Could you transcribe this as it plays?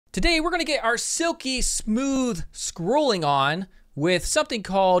Today we're going to get our silky smooth scrolling on with something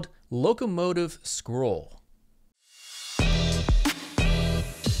called Locomotive Scroll.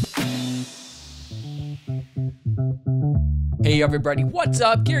 Hey everybody, what's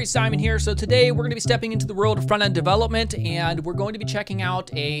up? Gary Simon here. So today we're going to be stepping into the world of front-end development, and we're going to be checking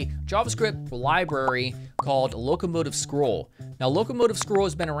out a JavaScript library called Locomotive Scroll. Now, Locomotive Scroll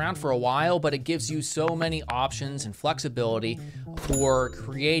has been around for a while, but it gives you so many options and flexibility for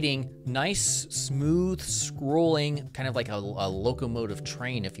creating nice, smooth scrolling, kind of like a locomotive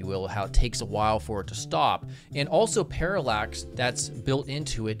train, if you will, how it takes a while for it to stop, and also parallax that's built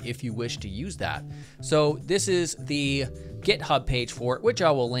into it if you wish to use that. So this is the GitHub page for it, which I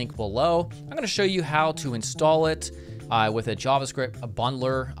will link below. I'm going to show you how to install it with a JavaScript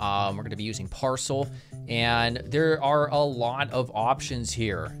bundler. We're going to be using Parcel, and there are a lot of options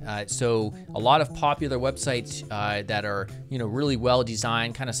here. So a lot of popular websites that are, really well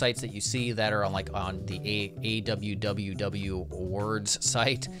designed, kind of sites that you see that are on the AWWW Words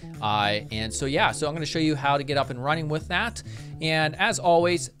site. And so I'm going to show you how to get up and running with that. And as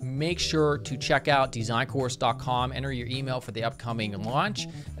always, make sure to check out DesignCourse.com, enter your email for the upcoming launch,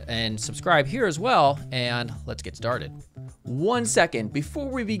 and subscribe here as well, and let's get started. 1 second, before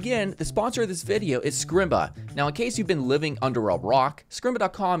we begin, the sponsor of this video is Scrimba. Now, in case you've been living under a rock,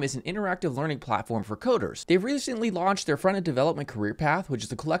 Scrimba.com is an interactive learning platform for coders. They've recently launched their front-end development career path, which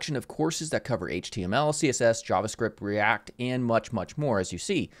is a collection of courses that cover HTML, CSS, JavaScript, React, and much, much more, as you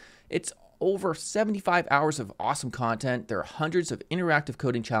see. It's over 75 hours of awesome content. There are hundreds of interactive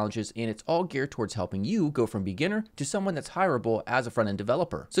coding challenges, and it's all geared towards helping you go from beginner to someone that's hireable as a front-end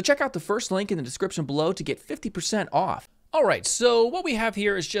developer. So check out the first link in the description below to get 50% off. All right, so what we have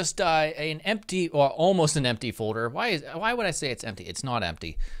here is just an empty, or almost an empty folder. Why would I say it's empty? It's not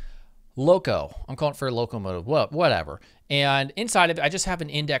empty. Loco, I'm calling it for Locomotive, whatever. And inside of it, I just have an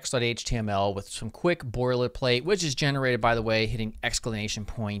index.html with some quick boilerplate, which is generated, by the way, hitting exclamation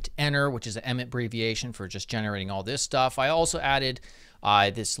point enter, which is an Emmet abbreviation for just generating all this stuff. I also added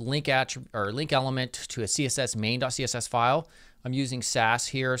this link element to a CSS main.css file. I'm using Sass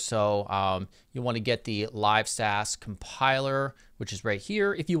here, so you want to get the live Sass compiler, which is right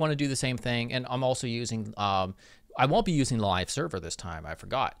here, if you want to do the same thing. And I'm also using, I won't be using the live server this time, I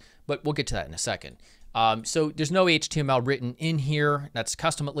forgot, but we'll get to that in a second. So there's no HTML written in here, that's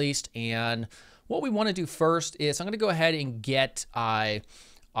custom at least. And what we want to do first is I'm going to go ahead and get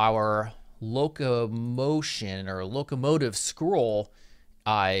our locomotion or locomotive scroll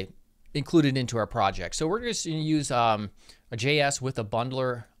included into our project. So we're just going to use a JS with a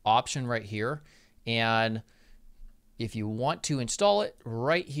bundler option right here. And if you want to install it,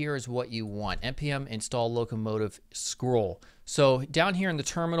 right here is what you want. npm install locomotive scroll. So down here in the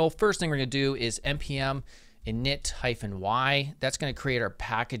terminal, first thing we're going to do is npm init-y. That's going to create our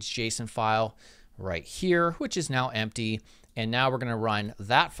package JSON file right here, which is now empty. And now we're going to run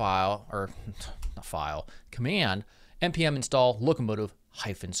that file, or not file, command, npm install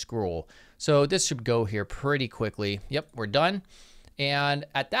locomotive-scroll. So this should go here pretty quickly. Yep, we're done. And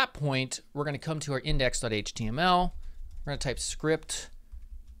at that point, we're going to come to our index.html. We're going to type script,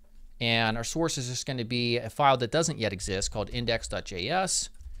 and our source is just going to be a file that doesn't yet exist called index.js.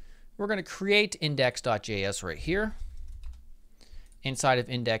 We're going to create index.js right here. Inside of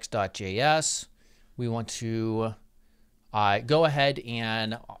index.js, we want to go ahead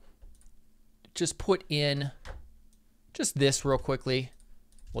and just put in just this real quickly.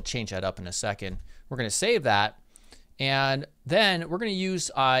 We'll change that up in a second. We're going to save that, and then we're going to use,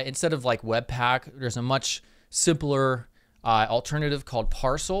 instead of like Webpack, there's a much simpler alternative called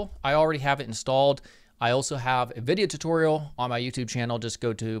Parcel. I already have it installed. I also have a video tutorial on my YouTube channel. Just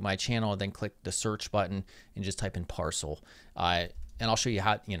go to my channel and then click the search button and just type in Parcel. And I'll show you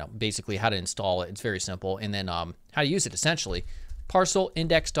how, basically how to install it. It's very simple. And then how to use it essentially. Parcel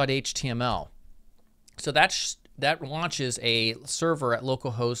index.html. So that launches a server at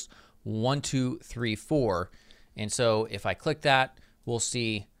localhost 1234. And so if I click that, we'll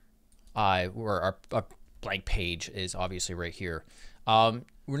see where our blank page is obviously right here.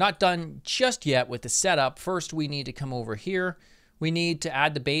 We're not done just yet with the setup. First, we need to come over here. We need to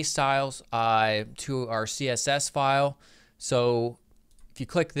add the base styles to our CSS file. So if you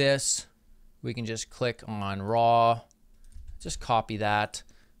click this, we can just click on raw, just copy that.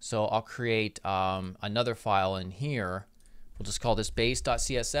 So I'll create another file in here. We'll just call this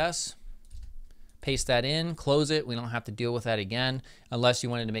base.css. Paste that in, close it. We don't have to deal with that again unless you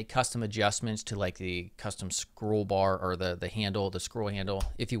wanted to make custom adjustments to like the custom scroll bar or the handle, the scroll handle,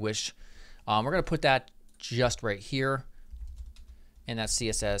 if you wish. We're going to put that just right here, and that's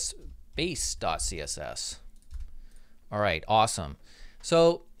CSS base.css. All right, awesome.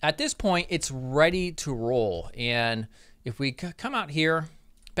 So at this point, it's ready to roll. And if we come out here,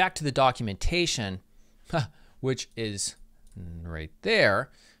 back to the documentation, which is right there.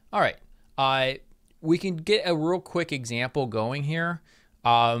 All right, we can get a real quick example going here.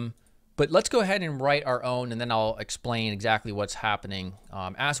 But let's go ahead and write our own, and then I'll explain exactly what's happening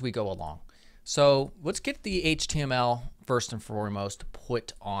as we go along. So let's get the HTML first and foremost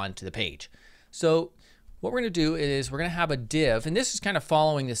put onto the page. So what we're going to do is we're going to have a div, and this is kind of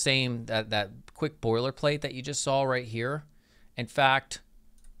following the same that quick boilerplate that you just saw right here. In fact,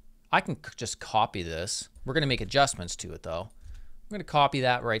 I can just copy this. We're going to make adjustments to it though. I'm going to copy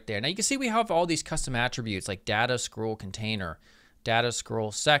that right there. Now you can see we have all these custom attributes like data scroll container, data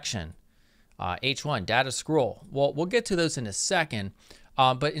scroll section, H1 data scroll. Well, we'll get to those in a second.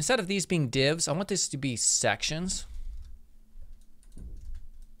 But instead of these being divs, I want this to be sections.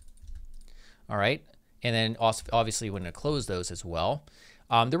 All right. And then also, obviously, we're going to close those as well.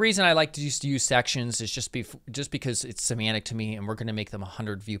 The reason I like to just use sections is just because it's semantic to me, and we're going to make them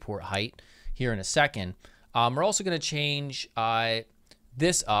 100 viewport height here in a second. We're also going to change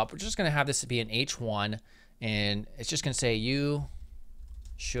this up. We're just going to have this be an H1, and it's just going to say you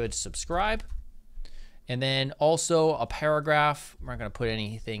should subscribe. And then also a paragraph. We're not going to put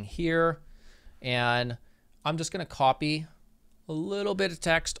anything here. And I'm just going to copy a little bit of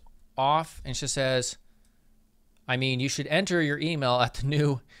text off, and it just says, you should enter your email at the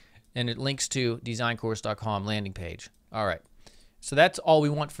new, and it links to DesignCourse.com landing page. All right. So that's all we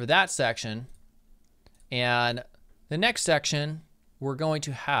want for that section. And the next section we're going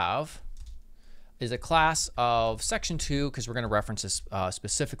to have is a class of section 2, because we're going to reference this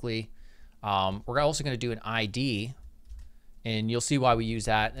specifically. We're also going to do an ID, and you'll see why we use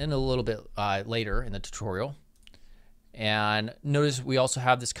that in a little bit later in the tutorial. And notice we also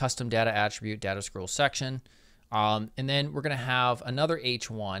have this custom data attribute, data scroll section. And then we're going to have another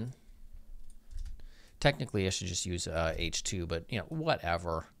H1. Technically, I should just use H2, but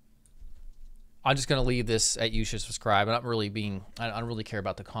whatever. I'm just going to leave this at you should subscribe. I don't really care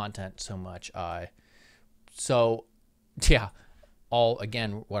about the content so much. So yeah,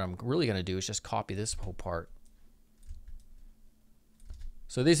 again, what I'm really going to do is just copy this whole part.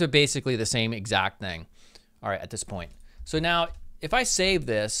 So these are basically the same exact thing. All right, at this point. So now if I save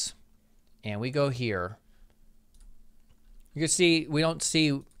this and we go here, you can see we don't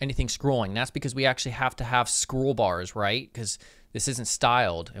see anything scrolling. That's because we actually have to have scroll bars, right? Because this isn't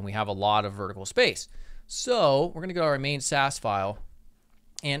styled and we have a lot of vertical space. So we're going to go to our main Sass file.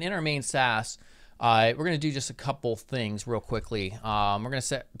 And in our main Sass, we're going to do just a couple things real quickly. We're going to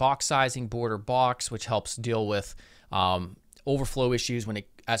set box sizing border box, which helps deal with overflow issues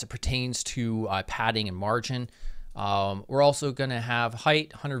as it pertains to padding and margin. We're also going to have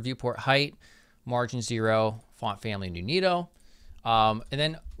height, 100 viewport height, margin 0, font family Nunito. And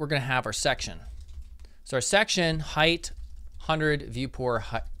then we're going to have our section. So our section, height, 100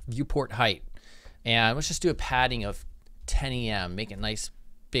 viewport height. And let's just do a padding of 10 EM, make it nice,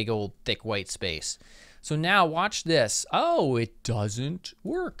 big old thick white space. So now watch this. Oh, it doesn't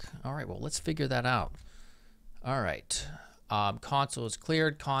work. All right, well, let's figure that out. All right. Console is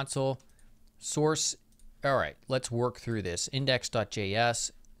cleared, console, source. All right, let's work through this.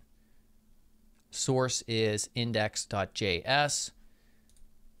 Index.js, source is index.js.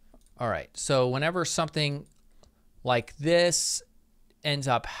 All right, so whenever something like this ends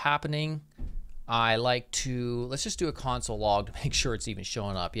up happening, I like to, let's just do a console log to make sure it's even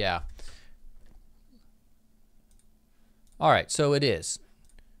showing up. Yeah. All right, so it is.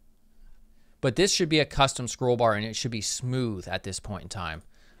 But this should be a custom scroll bar, and it should be smooth at this point in time.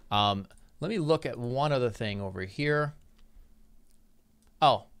 Let me look at one other thing over here.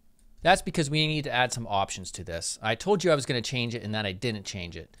 Oh, that's because we need to add some options to this. I told you I was going to change it, and then I didn't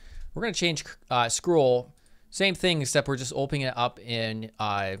change it. We're going to change scroll. Same thing, except we're just opening it up in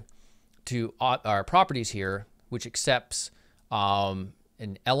to our properties here, which accepts an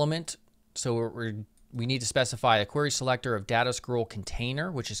element. So we need to specify a query selector of data scroll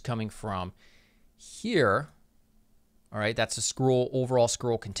container, which is coming from here. All right, that's a overall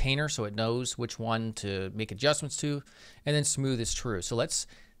scroll container, so it knows which one to make adjustments to, and then smooth is true. So let's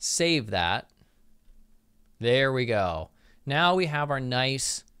save that. There we go. Now we have our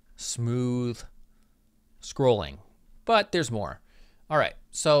nice, smooth scrolling, but there's more. All right,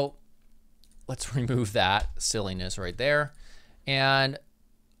 so let's remove that silliness right there, and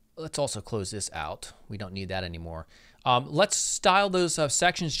let's also close this out. We don't need that anymore. Let's style those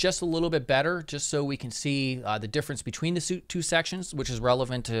sections just a little bit better, just so we can see the difference between the two sections, which is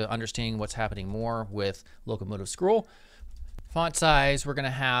relevant to understanding what's happening more with Locomotive Scroll. Font size we're going to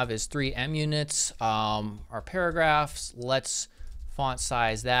have is 3 M units. Our paragraphs, let's font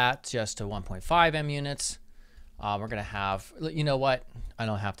size that just to 1.5 em units. We're gonna have, you know what? I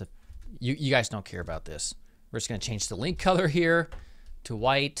don't have to, you guys don't care about this. We're just gonna change the link color here to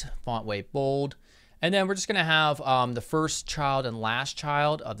white, font weight bold. And then we're just gonna have the first child and last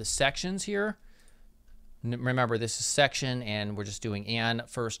child of the sections here. Remember, this is section, and we're just doing and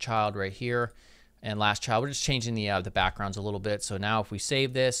first child right here, and last child. We're just changing the backgrounds a little bit. So now if we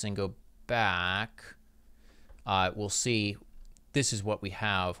save this and go back, we'll see this is what we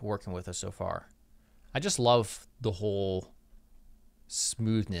have working with us so far. I just love the whole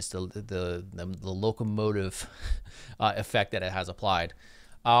smoothness, the locomotive effect that it has applied.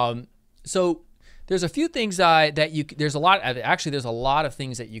 So there's a few things that you, there's a lot of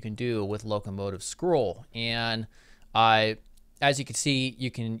things that you can do with Locomotive Scroll. And as you can see,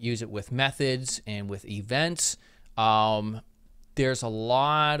 you can use it with methods and with events. There's a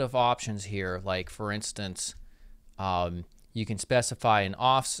lot of options here. Like for instance, you can specify an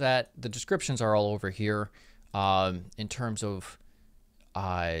offset. The descriptions are all over here in terms of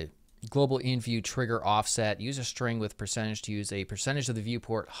global in-view trigger offset. Use a string with percentage to use a percentage of the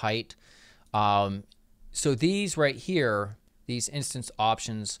viewport height. So these right here, these instance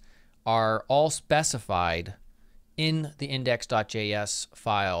options are all specified in the index.js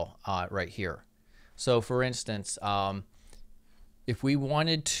file right here. So for instance, if we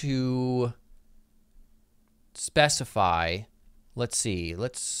wanted to specify, let's see,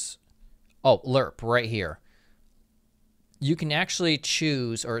 lerp right here. You can actually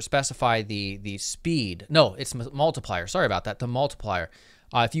choose or specify the speed. No, it's multiplier. Sorry about that, the multiplier.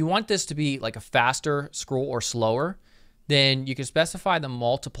 If you want this to be like a faster scroll or slower, then you can specify the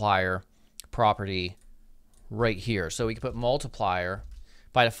multiplier property right here. So we can put multiplier.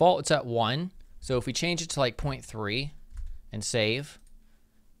 By default, it's at 1. So if we change it to like 0.3 and save,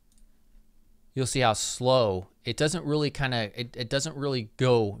 you'll see how slow it doesn't really it doesn't really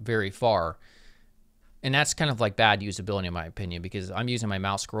go very far. And that's kind of like bad usability in my opinion, because I'm using my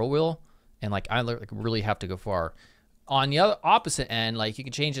mouse scroll wheel and like I really have to go far. On the other opposite end, like you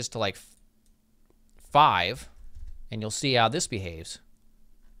can change this to like 5 and you'll see how this behaves.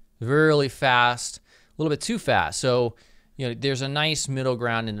 Really fast, a little bit too fast. So, you know, there's a nice middle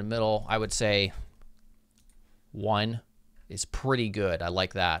ground in the middle. I would say 1 is pretty good. I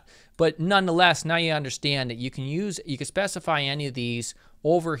like that. But nonetheless, now you understand that you can specify any of these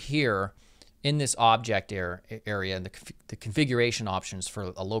over here in this object area and the configuration options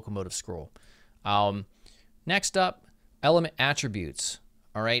for a Locomotive Scroll. Next up, element attributes.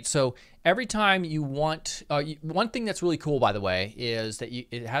 All right, so every time you want, one thing that's really cool, by the way, is that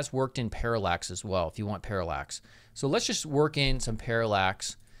it has worked in Parallax as well, if you want Parallax. So let's just work in some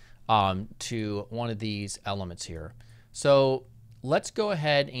Parallax to one of these elements here. So let's go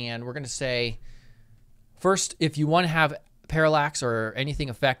ahead and we're going to say, first, if you want to have Parallax or anything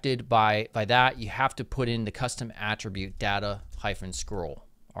affected by that, you have to put in the custom attribute data-scroll.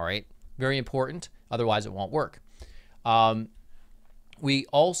 All right, very important, otherwise it won't work. We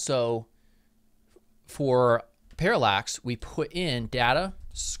also, for Parallax, we put in data,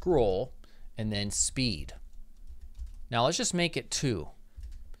 scroll, and then speed. Now let's just make it 2.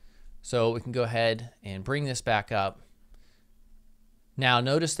 So we can go ahead and bring this back up. Now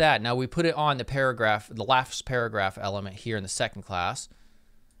notice that, now we put it on the paragraph, the last paragraph element here in the second class,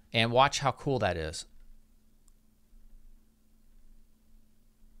 and watch how cool that is.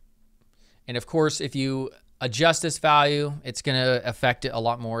 And of course, if you adjust this value, it's going to affect it a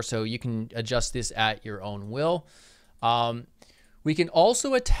lot more, so you can adjust this at your own will. We can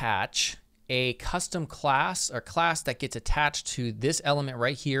also attach a custom class or class that gets attached to this element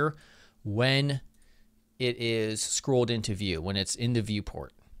right here when it is scrolled into view, when it's in the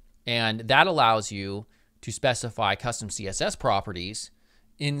viewport. And that allows you to specify custom CSS properties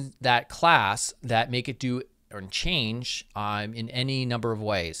in that class that make it do or change in any number of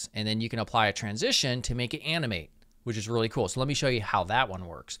ways. And then you can apply a transition to make it animate, which is really cool. So let me show you how that one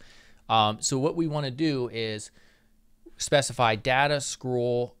works. So what we want to do is specify data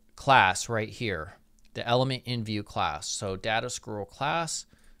scroll class right here, the element in view class. So data scroll class.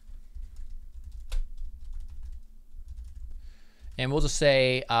 And we'll just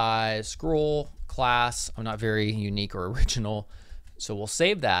say scroll class. I'm not very unique or original. So we'll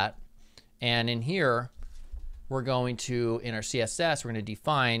save that. And in here, we're going to, in our CSS, we're going to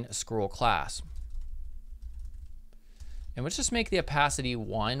define a scroll class. And let's just make the opacity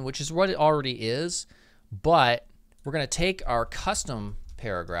 1, which is what it already is. But we're going to take our custom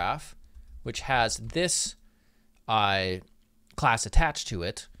paragraph, which has this class attached to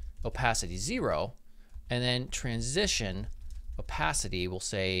it, opacity 0, and then transition opacity, we'll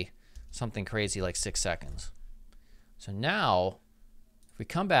say something crazy like 6 seconds. So now we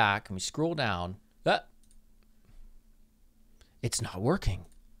come back and we scroll down, it's not working.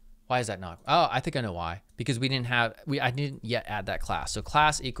 Why is that not? Oh, I think I know why. Because we didn't have, I didn't yet add that class. So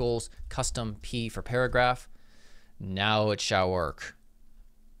class equals custom P for paragraph. Now it shall work.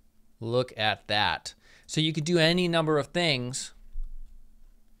 Look at that. So you could do any number of things.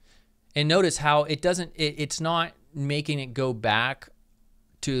 And notice how it doesn't, it's not making it go back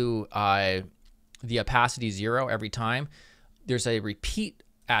to the opacity 0 every time. There's a repeat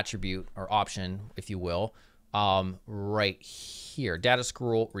attribute or option, if you will, right here, data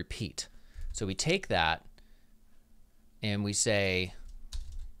scroll repeat. So we take that and we say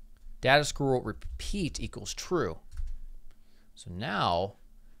data scroll repeat equals true. So now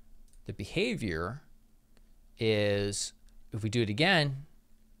the behavior is, if we do it again,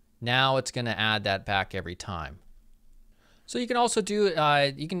 now it's going to add that back every time. So you can also do,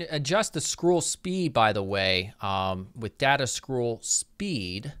 you can adjust the scroll speed, by the way, with data scroll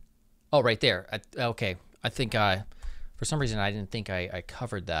speed. Oh, right there. Okay. I think for some reason I didn't think I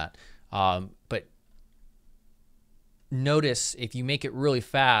covered that. But notice if you make it really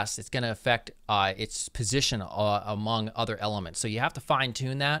fast, it's going to affect its position among other elements. So you have to fine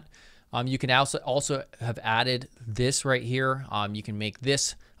tune that. You can also have added this right here. You can make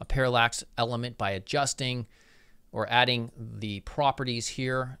this a parallax element by adjusting or adding the properties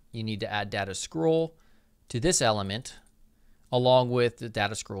here. You need to add data scroll to this element along with the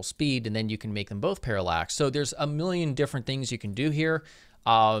data scroll speed, and then you can make them both parallax. So there's a million different things you can do here.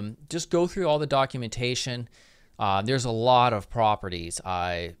 Just go through all the documentation. There's a lot of properties.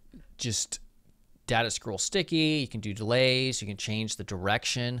 Just data scroll sticky, you can do delays, you can change the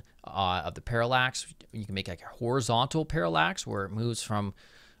direction of the parallax. You can make like a horizontal parallax where it moves from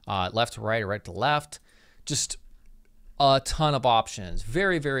left to right or right to left. Just a ton of options.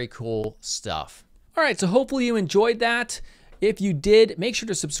 Very, very cool stuff. All right, so hopefully you enjoyed that. If you did, make sure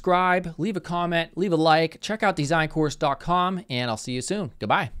to subscribe, leave a comment, leave a like, check out DesignCourse.com, and I'll see you soon.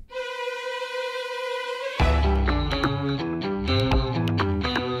 Goodbye.